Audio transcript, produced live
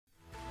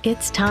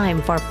It's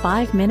time for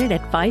 5-Minute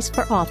Advice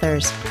for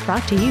Authors,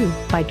 brought to you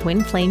by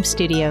Twin Flame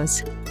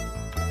Studios.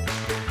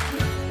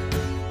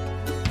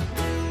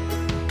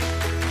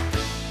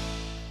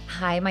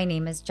 Hi, my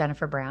name is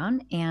Jennifer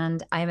Brown,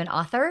 and I'm an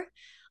author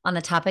on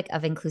the topic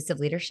of inclusive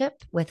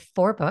leadership with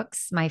 4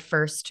 books. My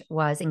first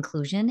was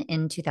Inclusion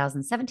in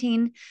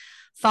 2017,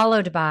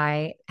 followed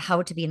by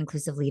How to Be an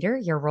Inclusive Leader,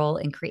 Your Role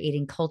in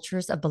Creating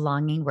Cultures of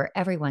Belonging Where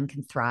Everyone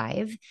Can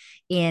Thrive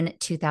in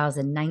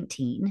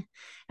 2019.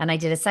 And I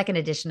did a second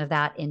edition of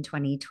that in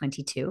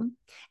 2022.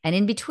 And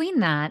in between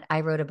that,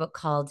 I wrote a book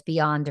called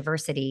Beyond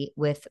Diversity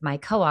with my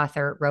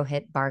co-author,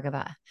 Rohit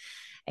Bhargava.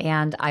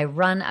 And I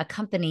run a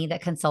company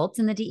that consults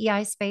in the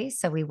DEI space.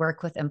 So we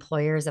work with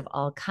employers of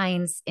all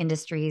kinds,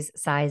 industries,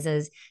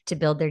 sizes to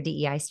build their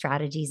DEI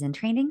strategies and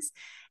trainings.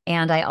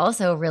 And I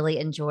also really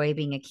enjoy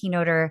being a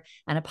keynoter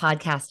and a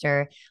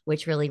podcaster,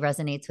 which really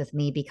resonates with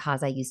me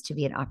because I used to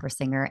be an opera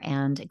singer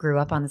and grew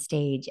up on the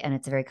stage, and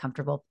it's a very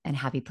comfortable and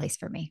happy place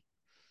for me.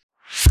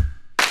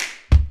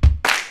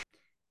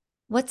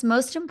 What's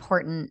most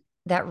important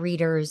that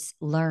readers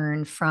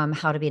learn from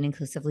How to Be an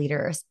Inclusive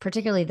Leader,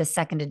 particularly the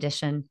second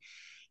edition,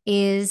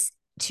 is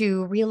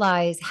to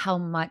realize how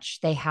much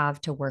they have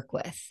to work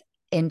with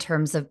in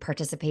terms of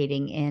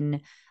participating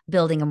in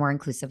building a more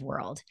inclusive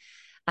world.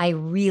 I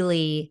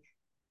really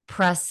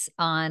press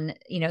on,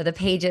 the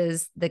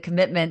pages, the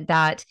commitment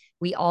that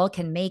we all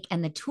can make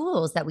and the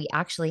tools that we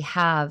actually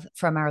have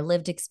from our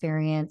lived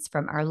experience,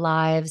 from our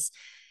lives,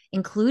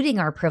 including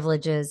our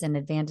privileges and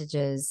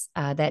advantages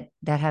that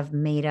have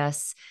made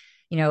us,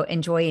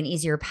 enjoy an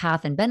easier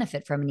path and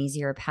benefit from an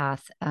easier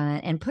path,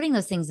 and putting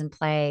those things in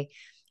play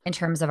in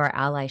terms of our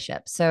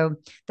allyship. So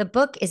the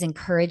book is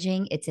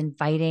encouraging, it's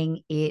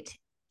inviting, it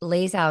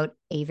lays out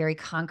a very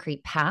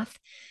concrete path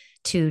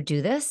to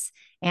do this.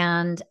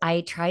 And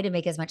I try to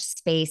make as much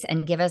space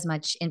and give as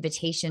much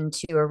invitation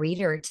to a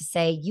reader to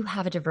say, you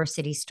have a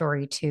diversity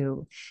story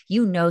too.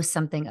 You know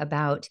something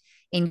about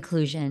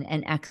inclusion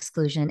and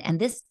exclusion, and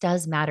this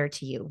does matter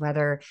to you,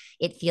 whether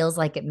it feels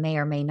like it may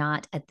or may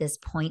not at this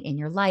point in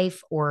your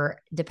life,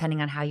 or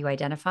depending on how you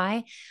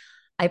identify.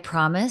 I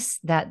promise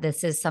that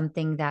this is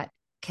something that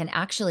can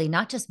actually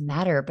not just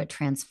matter, but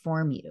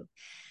transform you.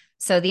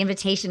 So the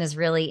invitation is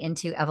really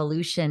into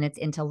evolution. It's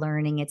into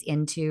learning. It's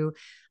into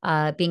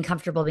being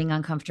comfortable, being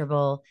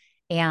uncomfortable.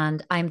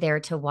 And I'm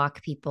there to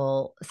walk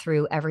people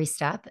through every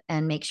step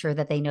and make sure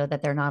that they know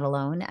that they're not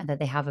alone and that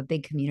they have a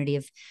big community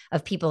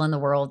of people in the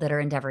world that are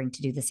endeavoring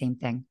to do the same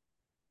thing.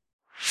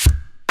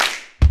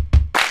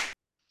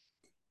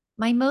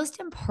 My most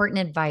important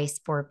advice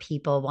for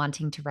people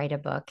wanting to write a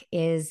book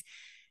is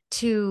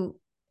to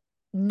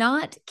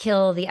not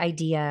kill the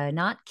idea,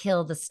 not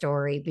kill the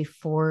story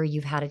before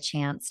you've had a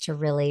chance to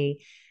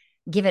really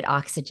give it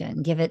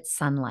oxygen, give it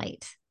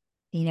sunlight,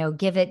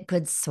 give it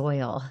good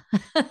soil.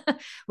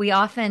 We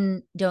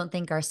often don't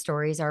think our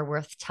stories are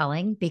worth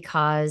telling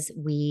because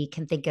we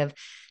can think of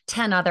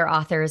 10 other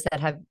authors that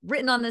have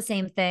written on the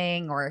same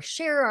thing or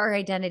share our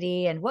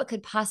identity, and what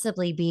could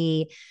possibly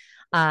be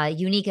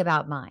unique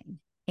about mine.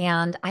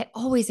 And I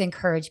always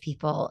encourage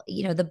people,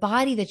 the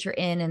body that you're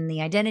in and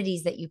the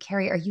identities that you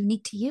carry are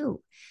unique to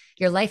you.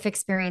 Your life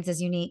experience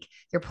is unique.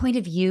 Your point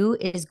of view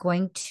is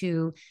going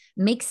to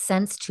make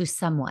sense to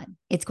someone.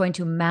 It's going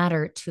to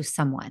matter to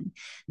someone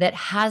that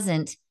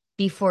hasn't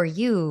before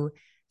you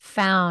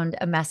found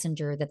a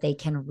messenger that they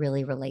can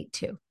really relate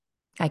to.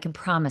 I can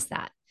promise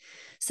that.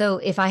 So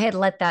if I had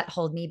let that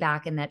hold me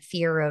back, and that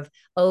fear of,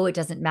 oh, it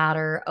doesn't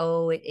matter,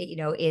 oh,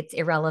 it's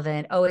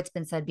irrelevant, oh, it's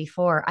been said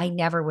before, I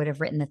never would have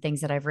written the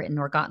things that I've written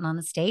or gotten on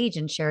the stage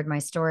and shared my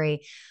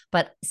story.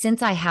 But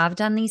since I have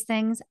done these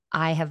things,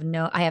 I have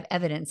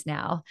evidence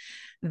now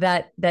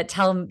that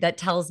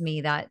tells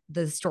me that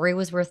the story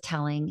was worth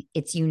telling.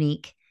 It's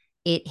unique.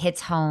 It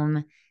hits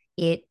home.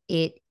 It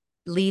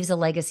leaves a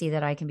legacy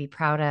that I can be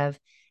proud of.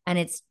 And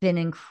it's been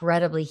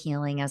incredibly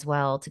healing as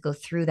well to go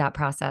through that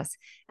process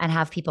and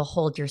have people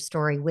hold your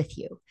story with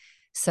you.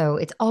 So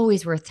it's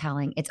always worth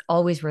telling. It's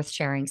always worth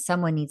sharing.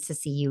 Someone needs to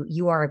see you.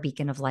 You are a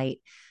beacon of light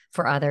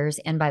for others.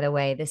 And by the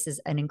way, this is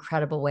an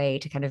incredible way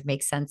to kind of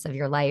make sense of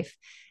your life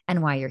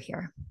and why you're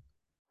here.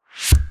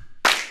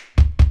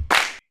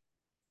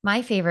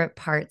 My favorite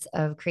parts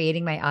of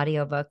creating my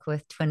audiobook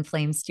with Twin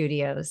Flame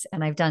Studios,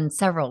 and I've done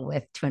several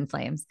with Twin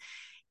Flames,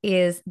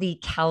 is the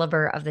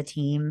caliber of the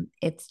team.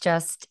 It's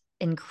just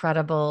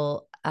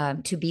incredible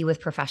to be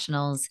with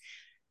professionals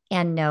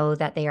and know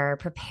that they are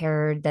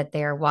prepared, that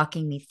they are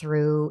walking me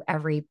through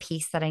every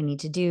piece that I need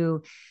to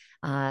do,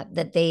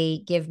 that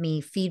they give me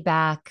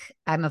feedback.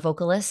 I'm a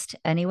vocalist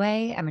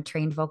anyway. I'm a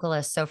trained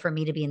vocalist. So for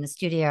me to be in the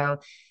studio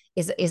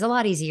is a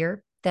lot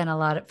easier than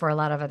for a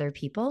lot of other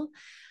people.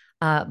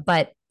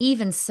 But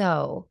even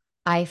so,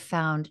 I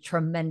found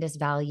tremendous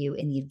value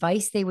in the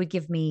advice they would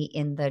give me,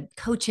 in the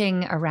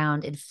coaching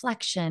around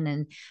inflection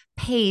and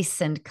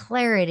pace and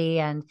clarity,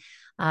 and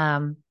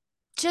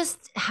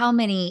it's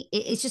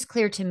just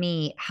clear to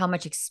me how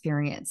much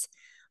experience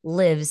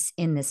lives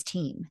in this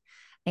team.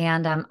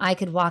 And I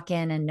could walk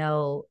in and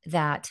know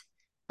that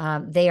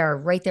They are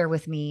right there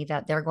with me,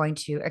 that they're going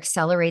to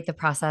accelerate the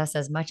process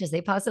as much as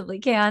they possibly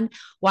can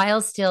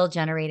while still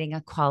generating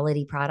a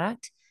quality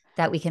product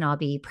that we can all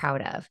be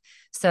proud of.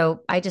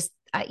 So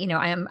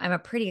I'm a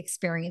pretty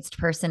experienced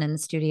person in the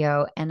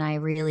studio, and I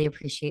really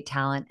appreciate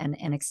talent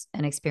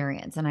and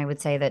experience. And I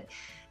would say that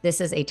this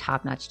is a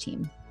top-notch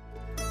team.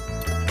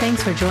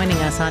 Thanks for joining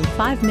us on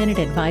 5-Minute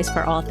Advice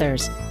for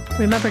Authors.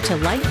 Remember to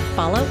like,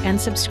 follow,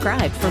 and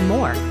subscribe for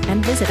more,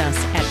 and visit us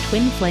at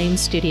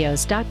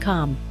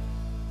twinflamestudios.com.